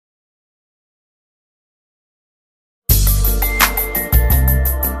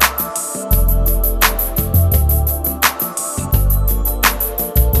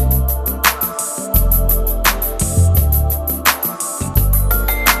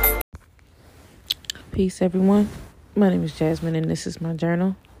Peace, everyone. My name is Jasmine, and this is my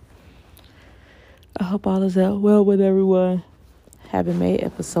journal. I hope all is out well with everyone. Haven't made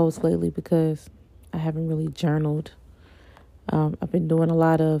episodes lately because I haven't really journaled. I've been doing a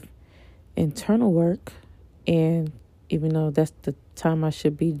lot of internal work, and even though that's the time I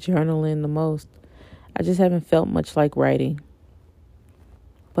should be journaling the most, I just haven't felt much like writing.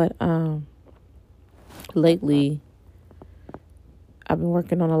 But lately, I've been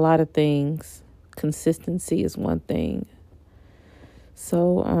working on a lot of things. Consistency is one thing.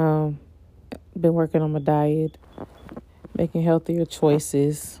 So, been working on my diet, making healthier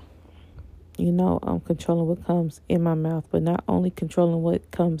choices, controlling what comes in my mouth, but not only controlling what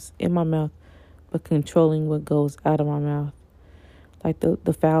comes in my mouth, but controlling what goes out of my mouth. Like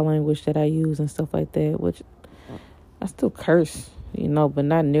the foul language that I use and stuff like that, which I still curse, but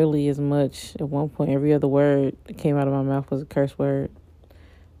not nearly as much. At one point, every other word that came out of my mouth was a curse word.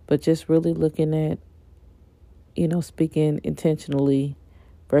 But just really looking at, speaking intentionally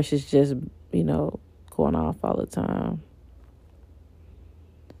versus just, going off all the time.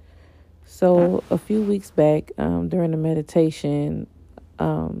 So a few weeks back, during the meditation,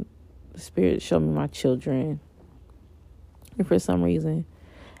 the Spirit showed me my children. And for some reason,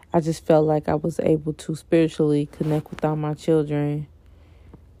 I just felt like I was able to spiritually connect with all my children.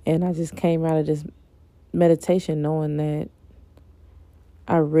 And I just came out of this meditation knowing that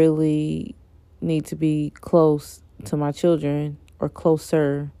I really need to be close to my children or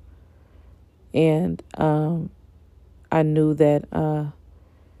closer. And I knew that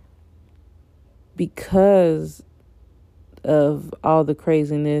because of all the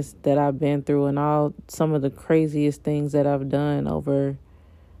craziness that I've been through and some of the craziest things that I've done over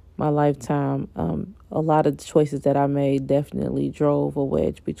my lifetime, a lot of the choices that I made definitely drove a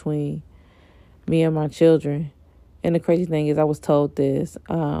wedge between me and my children. And the crazy thing is I was told this.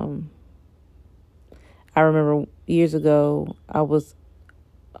 I remember years ago, I was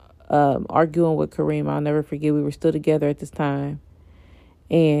arguing with Kareem. I'll never forget. We were still together at this time.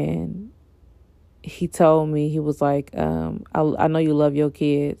 And he told me, he was like, I know you love your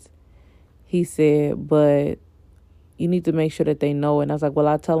kids. He said, but you need to make sure that they know it. And I was like, well,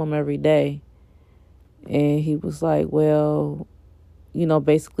 I tell them every day. And he was like, well,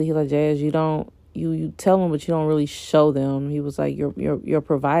 basically he's like, Jazz, you tell them, but you don't really show them. He was like, you're a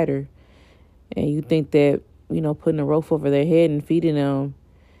provider. And you think that, putting a roof over their head and feeding them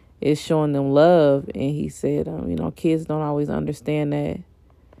is showing them love. And he said, kids don't always understand that.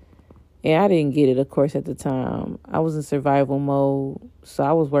 And I didn't get it, of course, at the time. I was in survival mode. So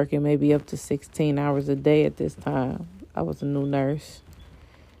I was working maybe up to 16 hours a day at this time. I was a new nurse.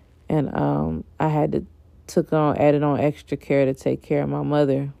 And I had added on extra care to take care of my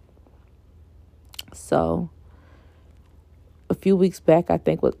mother. So a few weeks back, I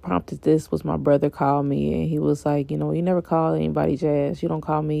think what prompted this was my brother called me. And he was like, you never call anybody, Jazz. You don't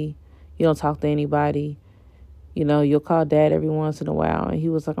call me. You don't talk to anybody. You'll call Dad every once in a while. And he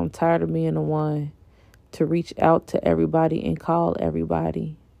was like, I'm tired of being the one to reach out to everybody and call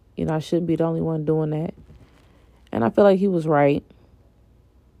everybody. I shouldn't be the only one doing that. And I feel like he was right.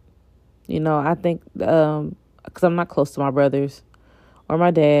 I think, because I'm not close to my brothers or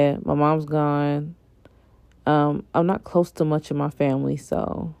my dad. My mom's gone. I'm not close to much of my family.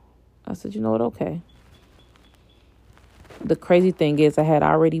 So I said, you know what? Okay. The crazy thing is I had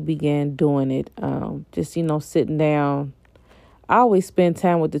already began doing it. Just, sitting down. I always spend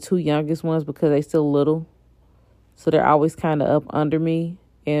time with the two youngest ones because they still little. So they're always kind of up under me.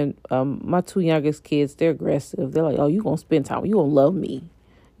 And my two youngest kids, they're aggressive. They're like, oh, you going to spend time. You going to love me.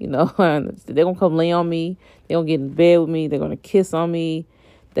 They're going to come lay on me. They're going to get in bed with me. They're going to kiss on me.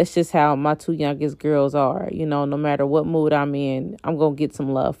 That's just how my two youngest girls are. No matter what mood I'm in, I'm going to get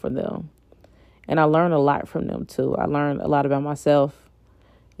some love from them. And I learned a lot from them, too. I learned a lot about myself,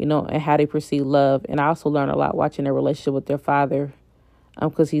 and how they perceive love. And I also learned a lot watching their relationship with their father,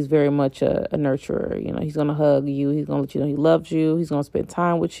 because he's very much a nurturer. He's going to hug you. He's going to let you know he loves you. He's going to spend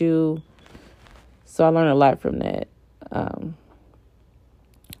time with you. So I learned a lot from that.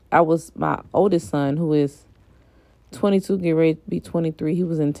 My oldest son, who is 22, getting ready to be 23, he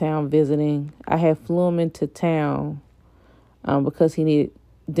was in town visiting. I had flew him into town because he needed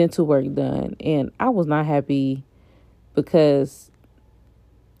dental work done. And I was not happy because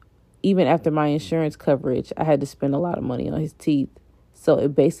even after my insurance coverage, I had to spend a lot of money on his teeth. So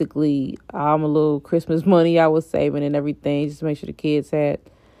it basically, all my little Christmas money I was saving and everything, just to make sure the kids had,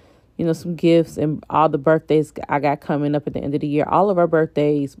 some gifts, and all the birthdays I got coming up at the end of the year. All of our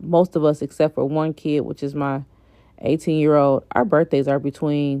birthdays, most of us except for one kid, which is my 18-year-old, our birthdays are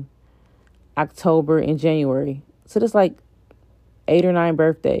between October and January. So there's like 8 or 9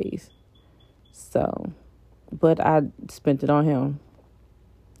 birthdays. So, but I spent it on him.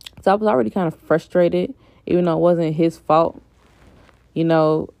 So I was already kind of frustrated, even though it wasn't his fault,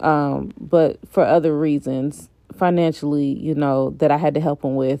 but for other reasons, financially, that I had to help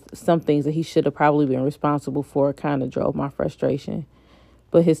him with. Some things that he should have probably been responsible for kind of drove my frustration.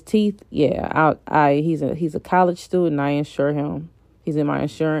 But his teeth, yeah, he's a college student. I insure him. He's in my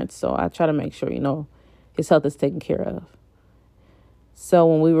insurance, so I try to make sure, his health is taken care of. So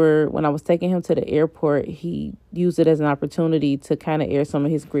when I was taking him to the airport, he used it as an opportunity to kind of air some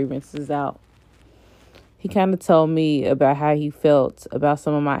of his grievances out. He kind of told me about how he felt about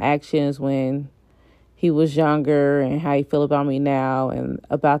some of my actions when he was younger and how he feel about me now, and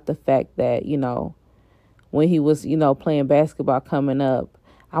about the fact that, when he was, playing basketball coming up,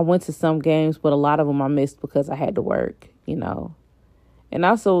 I went to some games, but a lot of them I missed because I had to work, And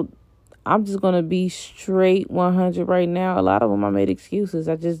also, I'm just going to be straight 100 right now. A lot of them I made excuses.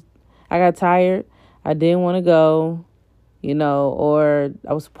 I got tired. I didn't want to go, or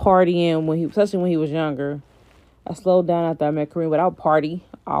I was partying especially when he was younger. I slowed down after I met Kareem, but I would party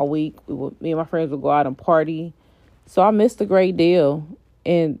all week. Me and my friends would go out and party. So I missed a great deal.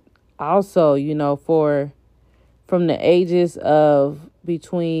 And also, from the ages of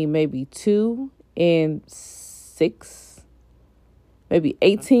between maybe 2 and 6, maybe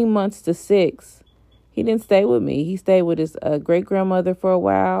 18 months to 6, he didn't stay with me. He stayed with his great-grandmother for a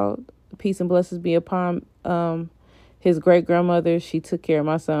while. Peace and blessings be upon his great-grandmother. She took care of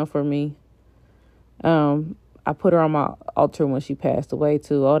my son for me. I put her on my altar when she passed away,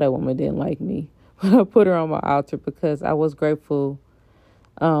 too. Oh, that woman didn't like me. But I put her on my altar because I was grateful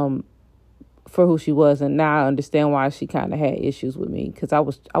for who she was. And now I understand why she kind of had issues with me, because I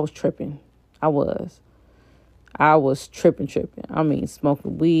was tripping. I was tripping. I mean,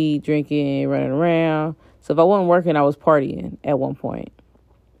 smoking weed, drinking, running around. So if I wasn't working, I was partying at one point.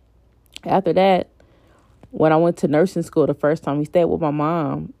 After that, when I went to nursing school the first time, he stayed with my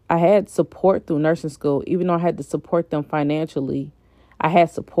mom. I had support through nursing school. Even though I had to support them financially, I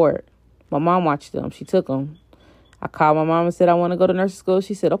had support. My mom watched them. She took them. I called my mom and said, I want to go to nursing school.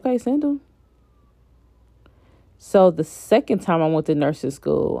 She said, okay, send them. So the second time I went to nursing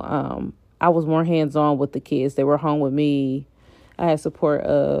school, I was more hands-on with the kids. They were home with me. I had support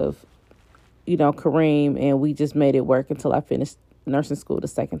of, Kareem, and we just made it work until I finished nursing school the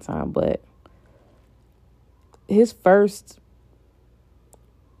second time. But his first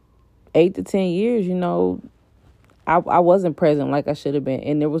 8 to 10 years, I wasn't present like I should have been,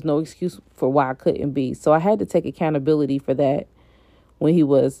 and there was no excuse for why I couldn't be. So I had to take accountability for that when he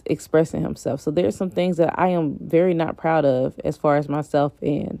was expressing himself. So there's some things that I am very not proud of as far as myself,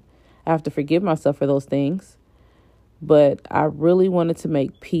 and I have to forgive myself for those things. But I really wanted to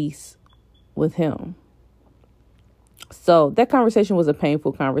make peace with him. So that conversation was a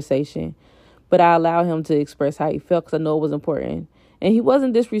painful conversation, but I allowed him to express how he felt because I know it was important. And he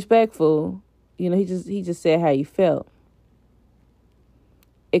wasn't disrespectful. He just said how he felt.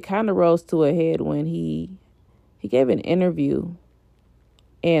 It kind of rose to a head when he gave an interview,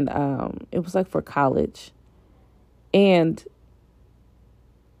 and it was like for college. And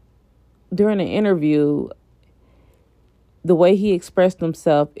during the interview, the way he expressed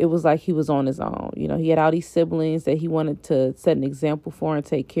himself, it was like he was on his own. He had all these siblings that he wanted to set an example for and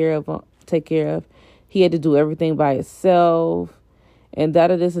take care of. He had to do everything by himself, and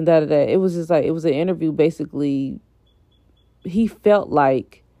this and that. It was just like, it was an interview. Basically, he felt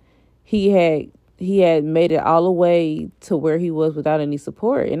like he had made it all the way to where he was without any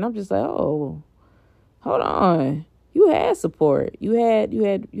support. And I'm just like, oh, hold on. You had support. You had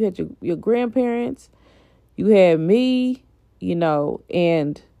your grandparents. You had me,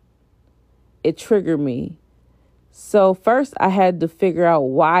 and it triggered me. So first I had to figure out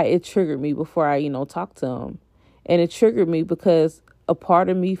why it triggered me before I, talked to him. And it triggered me because a part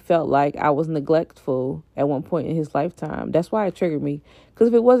of me felt like I was neglectful at one point in his lifetime. That's why it triggered me. Because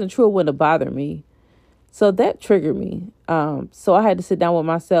if it wasn't true, it wouldn't have bothered me. So that triggered me. So I had to sit down with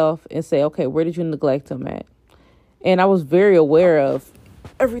myself and say, okay, where did you neglect him at? And I was very aware of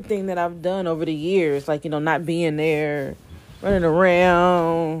everything that I've done over the years, like, not being there, running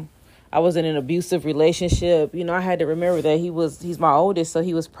around. I was in an abusive relationship. I had to remember that he's my oldest, so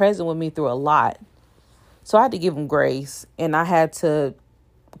he was present with me through a lot. So I had to give him grace, and I had to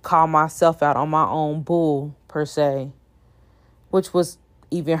call myself out on my own bull, per se, which was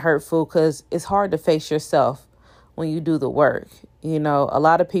even hurtful because it's hard to face yourself when you do the work. A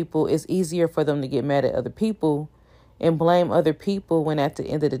lot of people, it's easier for them to get mad at other people and blame other people when at the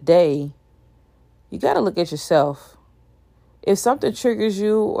end of the day, you got to look at yourself. If something triggers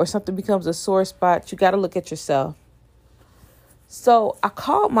you or something becomes a sore spot, you got to look at yourself. So I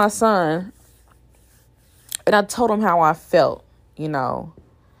called my son And I told him how I felt, you know.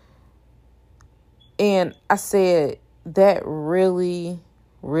 And I said, that really,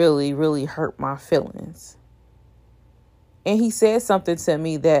 really, really hurt my feelings. And he said something to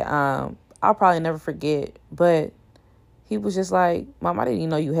me that I'll probably never forget. But he was just like, Mom, I didn't even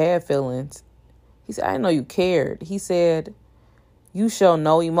know you had feelings. He said, I didn't know you cared. He said, you show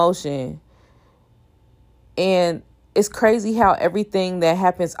no emotion. And it's crazy how everything that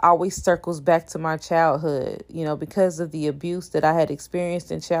happens always circles back to my childhood. You know, because of the abuse that I had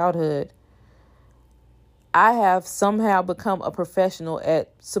experienced in childhood, I have somehow become a professional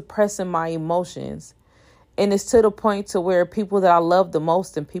at suppressing my emotions. And it's to the point to where people that I love the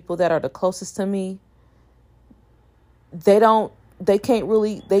most and people that are the closest to me, they don't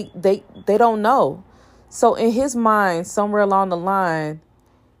know. So in his mind, somewhere along the line,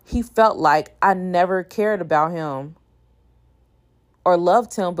 he felt like I never cared about him or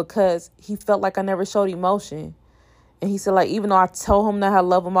loved him because he felt like I never showed emotion. And he said, like, even though I told him that I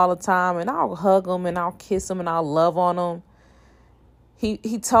love him all the time and I'll hug him and I'll kiss him and I'll love on him,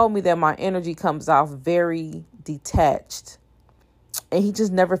 he told me that my energy comes off very detached. And he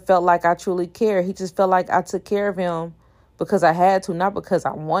just never felt like I truly cared. He just felt like I took care of him because I had to, not because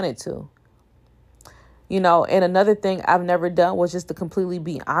I wanted to. You know, and another thing I've never done was just to completely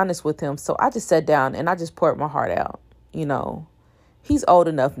be honest with him. So I just sat down and I just poured my heart out. You know, he's old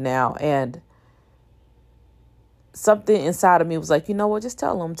enough now, and something inside of me was like, you know what, just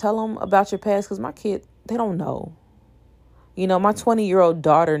tell him about your past, because my kid, they don't know. You know, my 20-year-old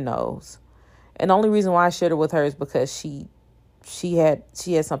daughter knows. And the only reason why I shared it with her is because she had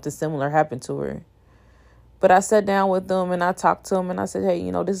something similar happen to her. But I sat down with them and I talked to him and I said, hey,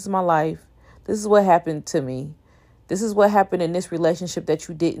 you know, this is my life. This is what happened to me. This is what happened in this relationship that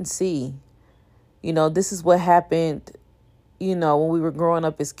you didn't see. You know, this is what happened, you know, when we were growing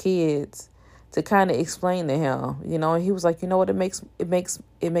up as kids, to kind of explain to him, you know. And he was like, you know what, it makes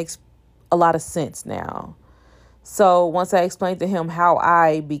a lot of sense now. So once I explained to him how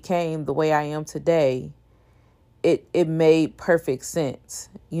I became the way I am today, it made perfect sense,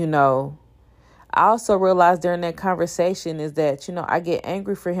 you know. I also realized during that conversation is that, you know, I get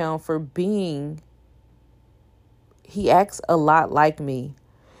angry for him for he acts a lot like me.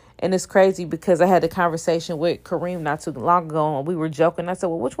 And it's crazy because I had a conversation with Kareem not too long ago, and we were joking. I said,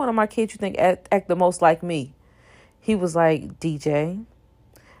 well, which one of my kids you think act the most like me? He was like, DJ.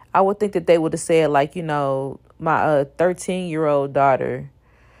 I would think that they would have said, like, you know, my 13-year-old daughter.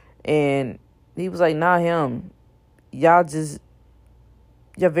 And he was like, nah, him. You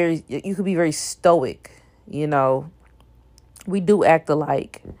could be very stoic, you know. We do act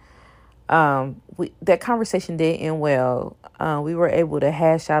alike. That conversation did end well. We were able to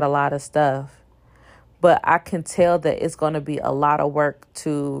hash out a lot of stuff, but I can tell that it's going to be a lot of work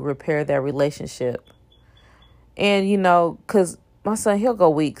to repair that relationship. And, you know, because my son, he'll go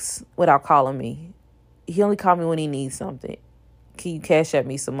weeks without calling me. He only call me when he needs something. Can you cash at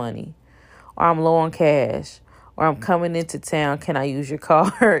me some money? Or I'm low on cash. Or I'm coming into town. Can I use your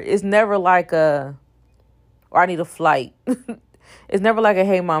car? It's never like or I need a flight. It's never like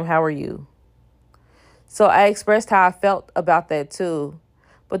hey, Mom, how are you? So I expressed how I felt about that too.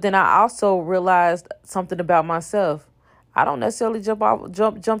 But then I also realized something about myself. I don't necessarily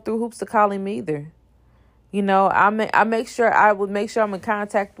jump through hoops to call him either. You know, I would make sure I'm in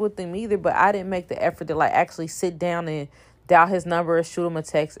contact with him either, but I didn't make the effort to like actually sit down and dial his number or shoot him a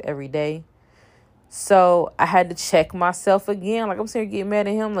text every day. So I had to check myself again. Like, I'm sitting here getting mad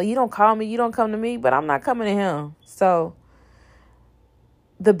at him. Like, you don't call me, you don't come to me, but I'm not coming to him. So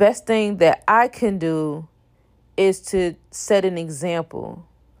the best thing that I can do is to set an example.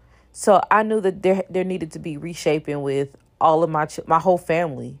 So I knew that there needed to be reshaping with all of my whole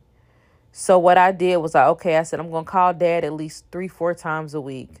family. So what I did was I said, I'm going to call Dad at least 3-4 times a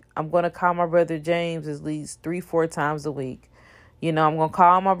week. I'm going to call my brother James at least 3-4 times a week. You know, I'm going to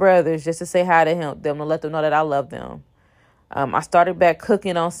call my brothers just to say hi to them to let them know that I love them. I started back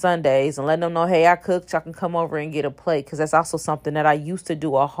cooking on Sundays and letting them know, hey, I cooked. Y'all can come over and get a plate, because that's also something that I used to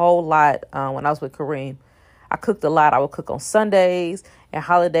do a whole lot when I was with Kareem. I cooked a lot. I would cook on Sundays and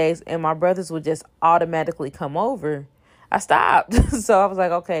holidays, and my brothers would just automatically come over. I stopped. So I was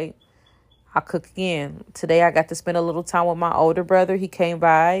like, okay, I'll cook again. Today I got to spend a little time with my older brother. He came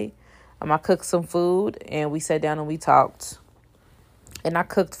by. I cooked some food, and we sat down and we talked. And I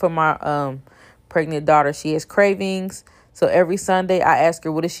cooked for my pregnant daughter. She has cravings. So every Sunday I ask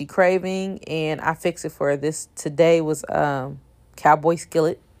her, what is she craving? And I fix it for her. Today was cowboy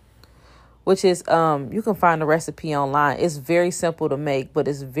skillet, which is, you can find the recipe online. It's very simple to make, but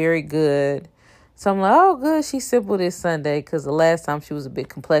it's very good. So I'm like, oh, good. She's simple this Sunday, because the last time she was a bit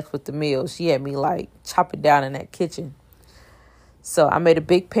complex with the meals. She had me like chop it down in that kitchen. So I made a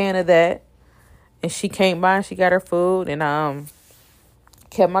big pan of that, and she came by and she got her food, and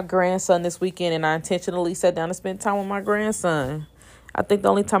kept my grandson this weekend, and I intentionally sat down to spend time with my grandson. I think the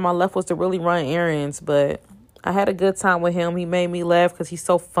only time I left was to really run errands, but I had a good time with him. He made me laugh because he's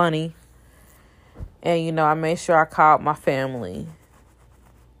so funny. And, I made sure I called my family.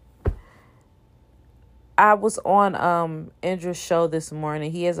 I was on Indra's show this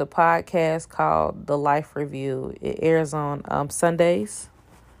morning. He has a podcast called The Life Review. It airs on Sundays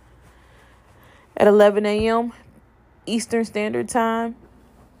at 11 a.m. Eastern Standard Time.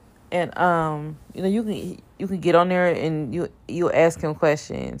 And you can get on there and you ask him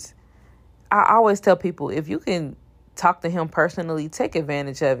questions. I always tell people, if you can talk to him personally, take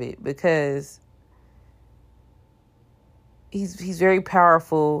advantage of it, because he's very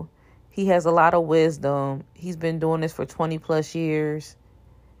powerful. He has a lot of wisdom. He's been doing this for 20 plus years.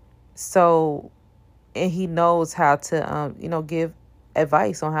 So, and he knows how to, give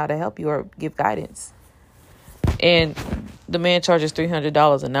advice on how to help you or give guidance. And the man charges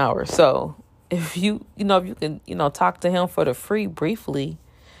 $300 an hour. So if you can, talk to him for the free briefly,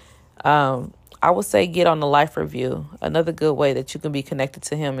 I would say get on the Life Review. Another good way that you can be connected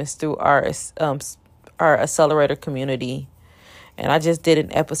to him is through our accelerator community. And I just did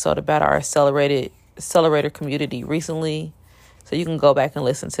an episode about our accelerator community recently, so you can go back and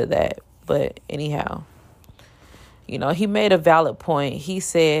listen to that. But anyhow, he made a valid point. He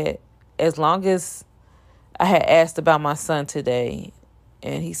said, as long as I had asked about my son today,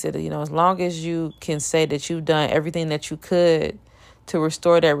 and he said, as long as you can say that you've done everything that you could to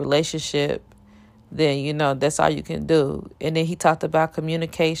restore that relationship, then, that's all you can do. And then he talked about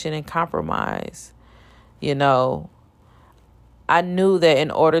communication and compromise. I knew that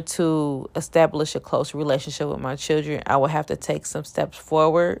in order to establish a close relationship with my children, I would have to take some steps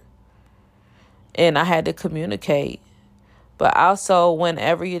forward, and I had to communicate. But also,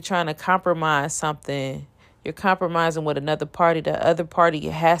 whenever you're trying to compromise something, you're compromising with another party. The other party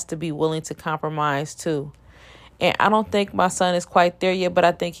has to be willing to compromise too. And I don't think my son is quite there yet, but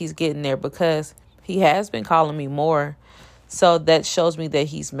I think he's getting there, because he has been calling me more. So that shows me that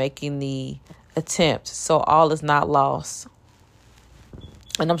he's making the attempt. So all is not lost.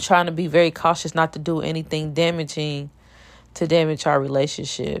 And I'm trying to be very cautious not to do anything damaging to damage our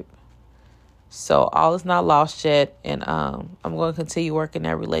relationship. So all is not lost yet. And I'm going to continue working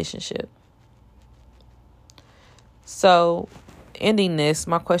that relationship. So ending this,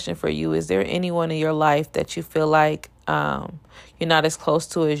 my question for you, is there anyone in your life that you feel like you're not as close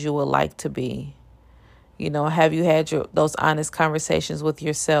to as you would like to be? Have you had those honest conversations with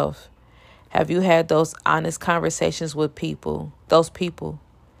yourself? Have you had those honest conversations with those people?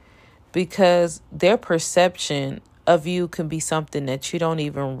 Because their perception of you can be something that you don't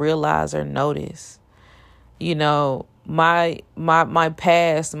even realize or notice. My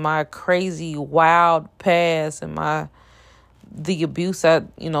past, my crazy, wild past, and the abuse I,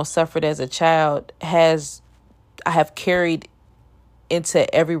 suffered as a child I have carried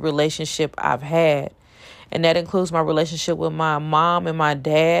into every relationship I've had. And that includes my relationship with my mom and my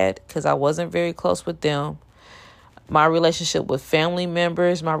dad, because I wasn't very close with them. My relationship with family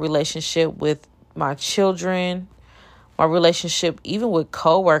members, my relationship with my children, my relationship even with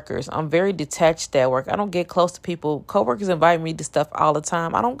coworkers. I'm very detached at work. I don't get close to people. Coworkers invite me to stuff all the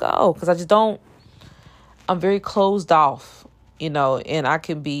time. I don't go because I just don't. I'm very closed off, and I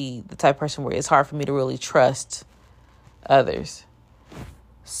can be the type of person where it's hard for me to really trust others.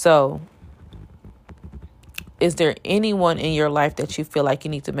 So, is there anyone in your life that you feel like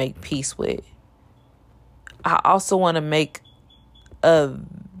you need to make peace with? I also want to make a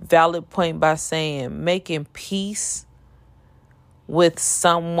valid point by saying making peace with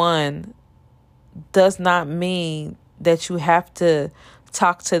someone does not mean that you have to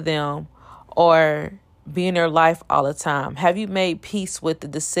talk to them or be in their life all the time. Have you made peace with the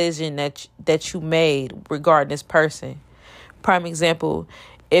decision that you made regarding this person? Prime example,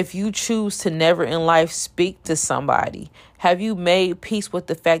 if you choose to never in life speak to somebody, have you made peace with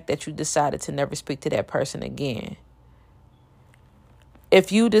the fact that you decided to never speak to that person again?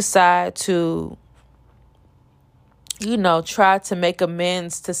 If you decide to, try to make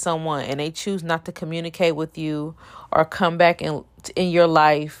amends to someone and they choose not to communicate with you or come back in your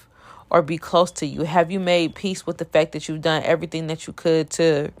life or be close to you, have you made peace with the fact that you've done everything that you could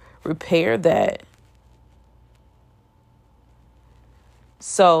to repair that?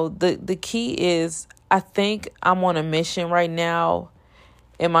 So the key is, I think I'm on a mission right now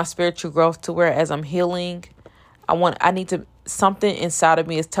in my spiritual growth to where as I'm healing, I need to something inside of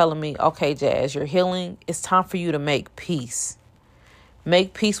me is telling me, okay, Jazz, you're healing. It's time for you to make peace.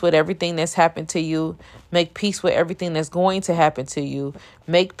 Make peace with everything that's happened to you. Make peace with everything that's going to happen to you.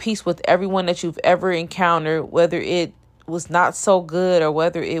 Make peace with everyone that you've ever encountered, whether it was not so good or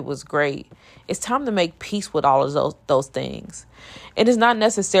whether it was great. It's time to make peace with all of those things. It is not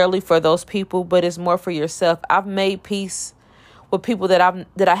necessarily for those people, but it's more for yourself. I've made peace with people that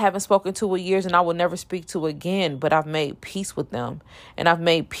I haven't spoken to in years and I will never speak to again, but I've made peace with them and I've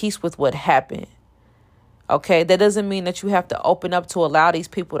made peace with what happened. Okay, that doesn't mean that you have to open up to allow these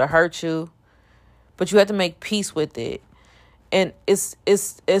people to hurt you, but you have to make peace with it. And it's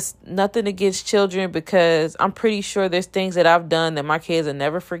nothing against children, because I'm pretty sure there's things that I've done that my kids will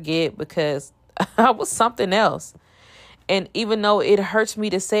never forget, because I was something else. And even though it hurts me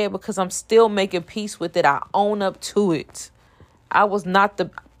to say it, because I'm still making peace with it, I own up to it. I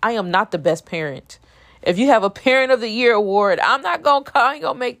am not the best parent. If you have a Parent of the Year award, I ain't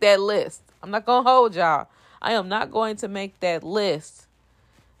gonna make that list. I'm not gonna hold y'all. I am not going to make that list.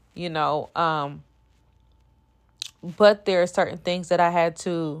 But there are certain things that I had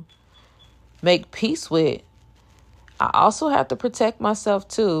to make peace with. I also have to protect myself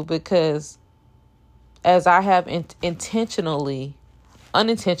too, because as I have unintentionally,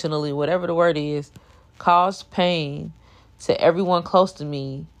 whatever the word is, caused pain to everyone close to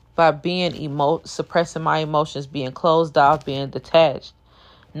me by being suppressing my emotions, being closed off, being detached,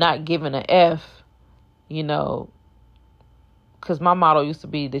 not giving an F, because my motto used to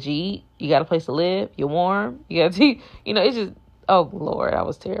be, did you eat? You got a place to live? You're warm? You got tea? It's just, oh Lord, I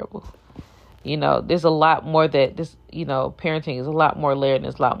was terrible. There's a lot more that this, parenting is a lot more layered and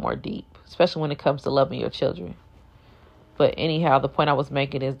it's a lot more deep, especially when it comes to loving your children. But anyhow, the point I was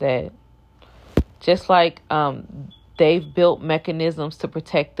making is that just like they've built mechanisms to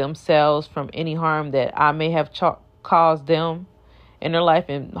protect themselves from any harm that I may have caused them in their life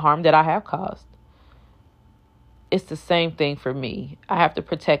and harm that I have caused, it's the same thing for me. I have to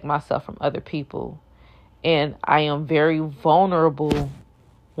protect myself from other people. And I am very vulnerable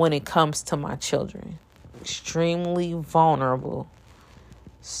when it comes to my children. Extremely vulnerable.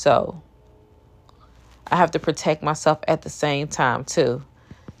 So I have to protect myself at the same time too.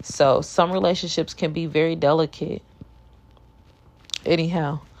 So some relationships can be very delicate.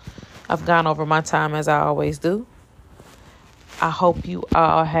 Anyhow, I've gone over my time as I always do. I hope you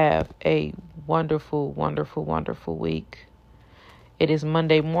all have a wonderful, wonderful, wonderful week. It is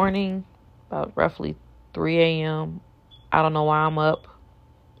Monday morning, about roughly 3 a.m. I don't know why I'm up,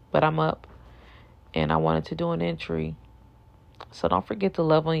 but I'm up. And I wanted to do an entry. So don't forget to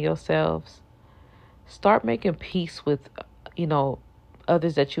love on yourselves. Start making peace with,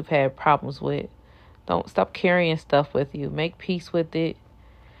 others that you've had problems with. Don't stop carrying stuff with you. Make peace with it.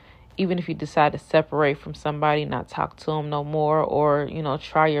 Even if you decide to separate from somebody, not talk to them no more, or,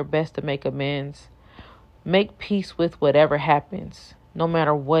 try your best to make amends. Make peace with whatever happens, no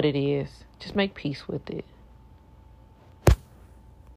matter what it is. Just make peace with it.